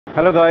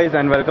Hello guys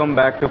and welcome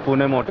back to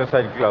Pune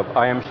Motorcycle Club.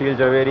 I am Sheel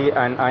Javeri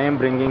and I am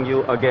bringing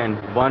you again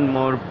one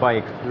more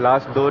bike.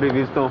 Last दो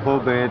reviews तो हो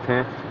गए थे.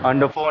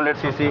 Under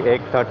 400cc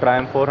एक था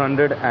Triumph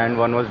 400 and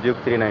one was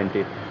Duke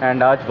 390.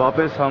 And आज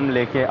वापस हम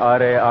लेके आ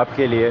रहे हैं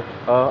आपके लिए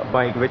a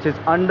bike which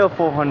is under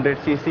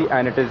 400cc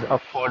and it is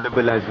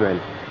affordable as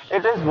well.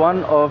 It is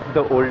one of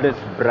the oldest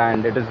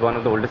brand. It is one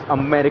of the oldest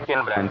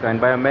American brands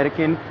and by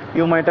American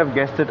you might have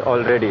guessed it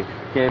already.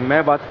 कि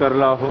मैं बात कर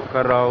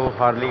रहा हूँ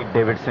Harley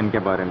Davidson के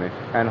बारे में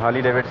and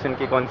Harley Davidson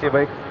की कौन सी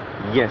bike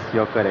yes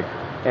you are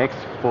correct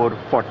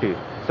X440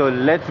 so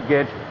let's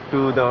get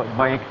to the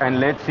bike and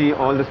let's see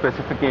all the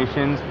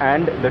specifications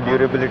and the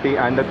durability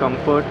and the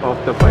comfort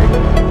of the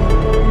bike.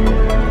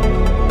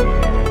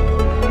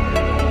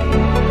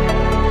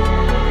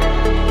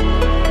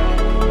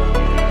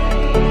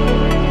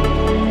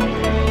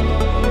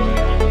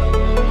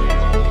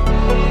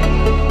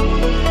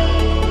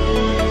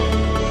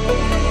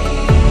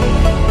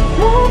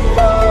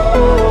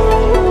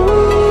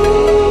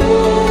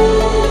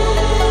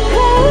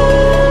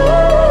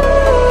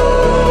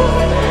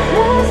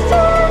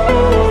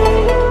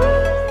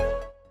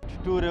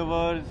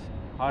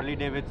 Harley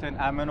Davidson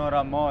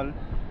Amanora Mall,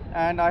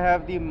 and I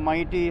have the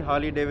mighty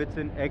Harley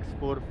Davidson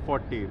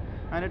X440,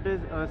 and it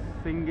is a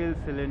single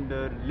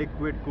cylinder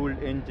liquid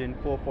cooled engine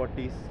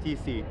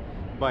 440cc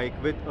bike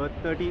with a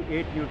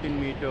 38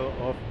 Newton meter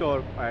of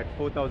torque at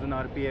 4000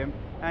 rpm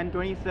and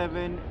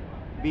 27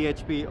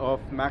 bhp of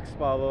max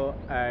power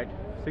at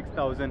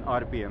 6000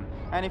 rpm.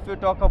 And if you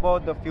talk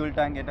about the fuel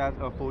tank, it has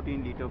a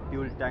 14-liter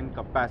fuel tank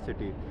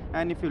capacity,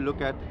 and if you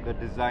look at the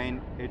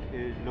design, it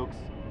looks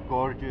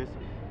gorgeous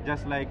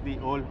just like the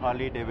old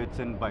Harley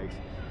Davidson bikes.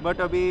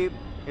 But अभी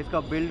इसका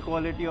build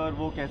quality और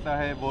वो कैसा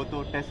है वो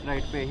तो test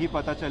ride पे ही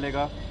पता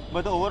चलेगा.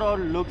 But the overall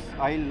looks,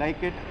 I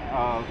like it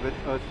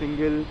with a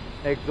single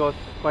exhaust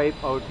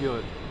pipe out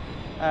here,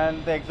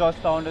 and the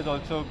exhaust sound is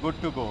also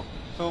good to go.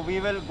 So we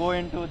will go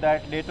into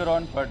that later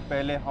on. But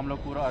पहले हम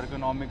लोग पूरा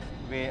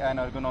ergonomics way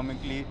and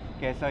ergonomically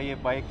कैसा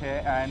ये bike है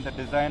and the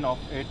design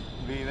of it,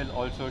 we will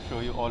also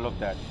show you all of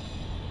that.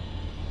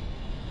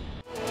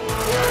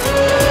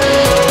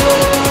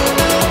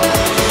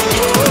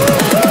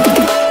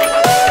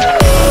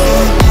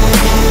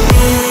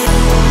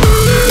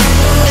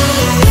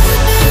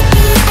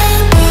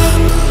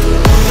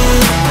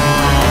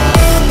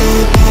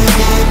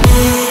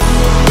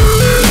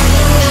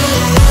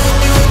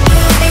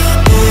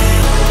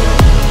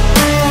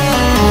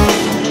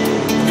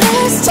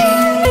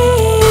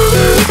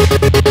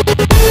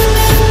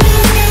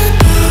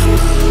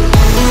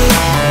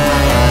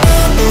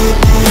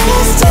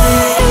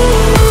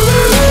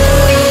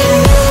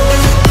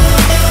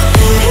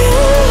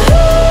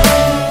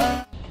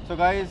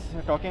 Guys,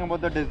 talking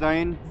about the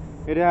design,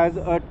 it has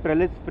a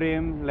trellis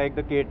frame like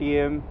the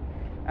KTM,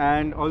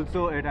 and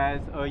also it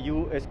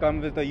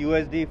comes with a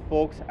USD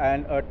forks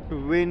and a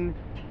twin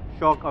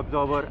shock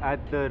absorber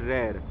at the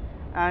rear.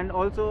 And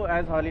also,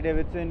 as Harley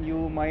Davidson,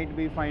 you might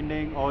be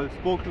finding all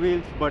spoked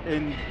wheels, but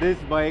in this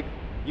bike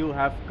you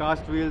have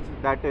cast wheels.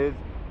 That is,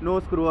 no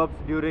screw ups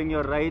during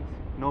your rides,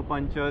 no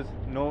punctures,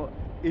 no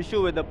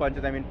issue with the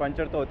punches. I mean,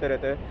 puncture to hote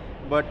rehte,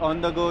 but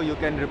on the go you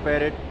can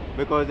repair it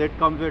because it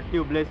comes with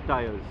tubeless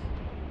tires.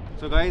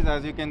 So guys,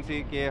 as you can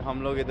see कि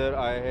हम लोग इधर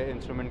आए हैं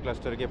instrument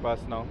cluster के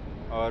पास now,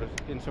 और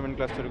instrument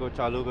cluster को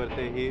चालू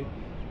करते ही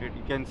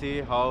you can see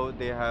how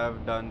they have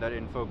done that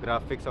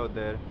infographics out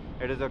there.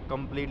 It is a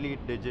completely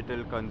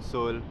digital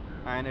console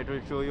and it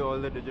will show you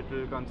all the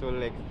digital console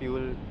like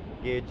fuel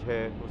gauge है,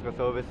 उसका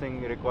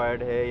servicing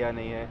required है या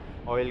नहीं है,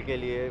 oil के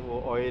लिए वो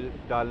oil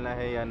डालना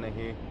है या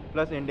नहीं,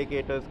 प्लस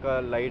इंडिकेटर्स का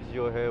लाइट्स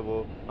जो है वो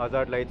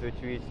हज़ार्ड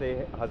लाइट्स विच से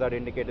हज़ार्ड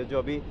इंडिकेटर्स जो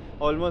अभी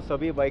ऑलमोस्ट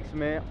सभी बाइक्स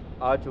में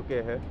आ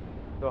चुके हैं,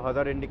 तो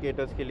हज़ार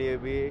इंडिकेटर्स के लिए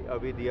भी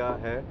अभी दिया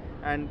है.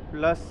 And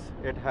plus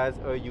it has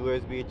a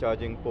USB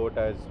charging port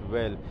as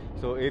well.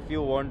 So if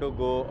you want to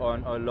go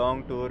on a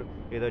long tour,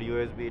 इधर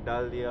USB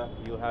डाल दिया,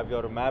 you have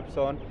your maps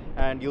on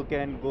and you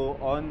can go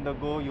on the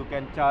go, you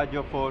can charge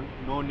your phone,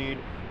 no need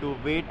to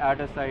wait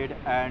at a side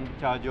and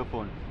charge your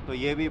phone. तो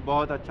ये भी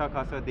बहुत अच्छा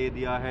खासा दे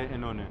दिया है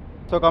इन्होंने.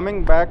 So coming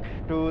back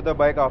to the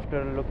bike after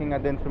looking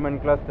at the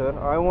instrument cluster,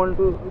 I want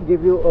to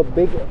give you a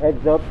big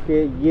heads up कि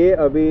ये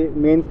अभी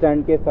main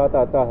stand के साथ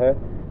आता है.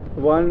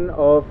 One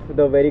of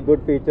the very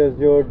good features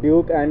जो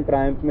Duke and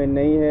Triumph में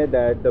नहीं है,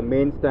 that the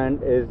main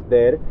stand is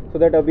there,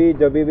 so that अभी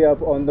जब भी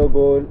आप on the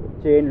go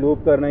chain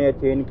loop करना है या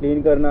chain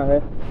clean करना है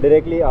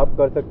directly आप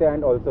कर सकते हैं.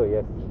 And also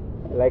yes,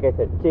 like I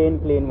said, chain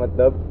clean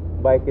मतलब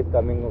bike is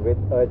coming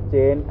with a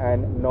chain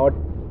and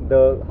not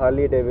the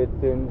Harley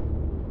Davidson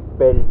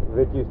belt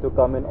which used to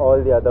come in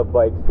all the other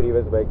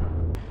previous bikes.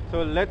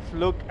 So let's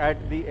look at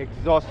the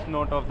exhaust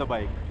note of the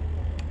bike.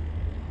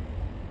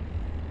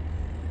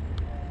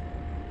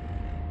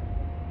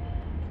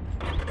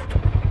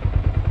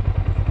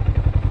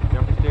 You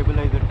have to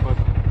stabilize it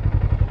first.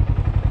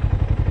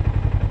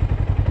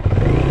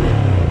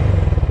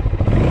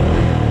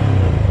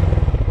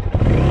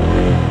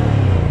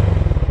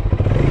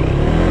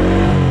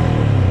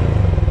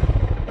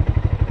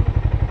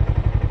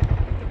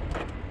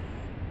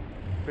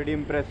 pretty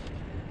impressed.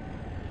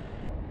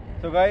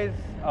 So guys,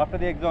 after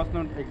the exhaust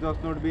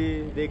note भी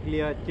देख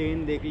लिया,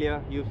 chain देख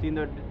लिया, you've seen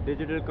the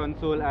digital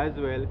console as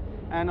well,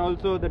 and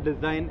also the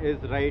design is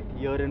right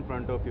here in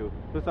front of you.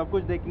 तो सब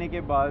कुछ देखने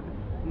के बाद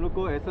हम लोग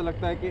को ऐसा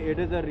लगता है कि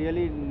it is a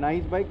really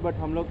nice bike, but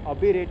हम लोग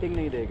अभी रेटिंग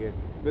नहीं देंगे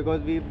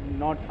because we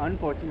not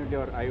unfortunately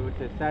or I would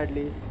say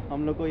sadly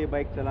हम लोग को ये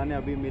बाइक चलाने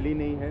अभी मिली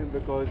नहीं है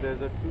because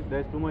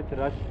there's too much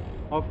rush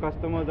of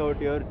customers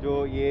out here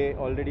जो ये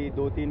already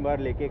 2-3 बार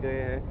लेके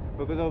गए हैं,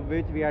 because of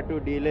which we had to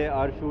delay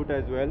our shoot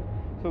as well.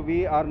 So we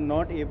are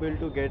not able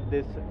to get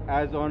this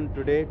as on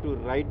today to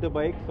ride the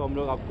bike. So हम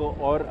लोग आपको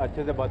और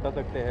अच्छे से बता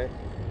सकते हैं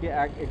कि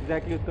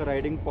exactly उसका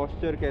riding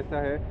posture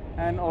कैसा है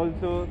and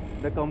also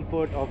the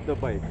comfort of the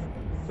bike.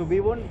 So we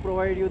won't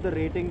provide you the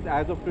ratings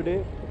as of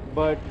today,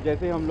 but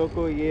जैसे हम लोग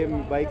को ये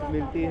बाइक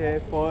मिलती है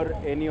for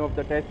any of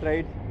the test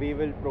rides, we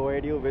will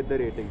provide you with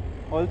the rating.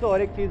 Also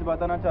और एक चीज़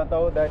बताना चाहता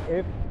हूँ that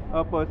if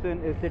a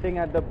person is sitting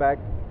at the back,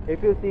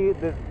 if you see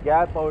this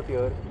gap out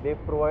here, they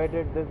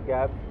provided this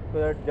gap so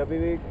that जब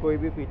भी कोई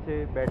भी पीछे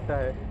बैठता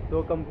है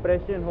तो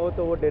कंप्रेशन हो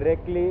तो वो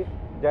डायरेक्टली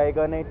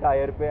जाएगा नहीं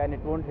टायर पे and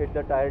it won't hit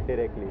the tire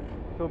directly.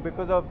 So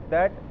because of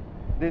that,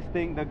 this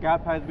thing, the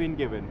gap has been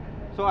given.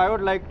 So I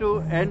would like to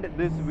end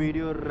this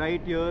video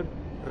right here,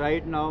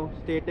 right now,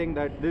 stating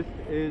that this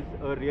is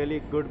a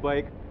really good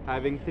bike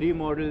having 3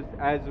 models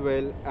as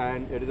well,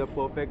 and it is a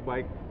perfect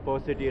bike for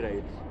city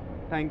rides.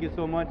 Thank you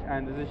so much,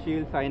 and this is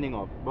Sheel signing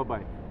off. Bye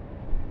bye.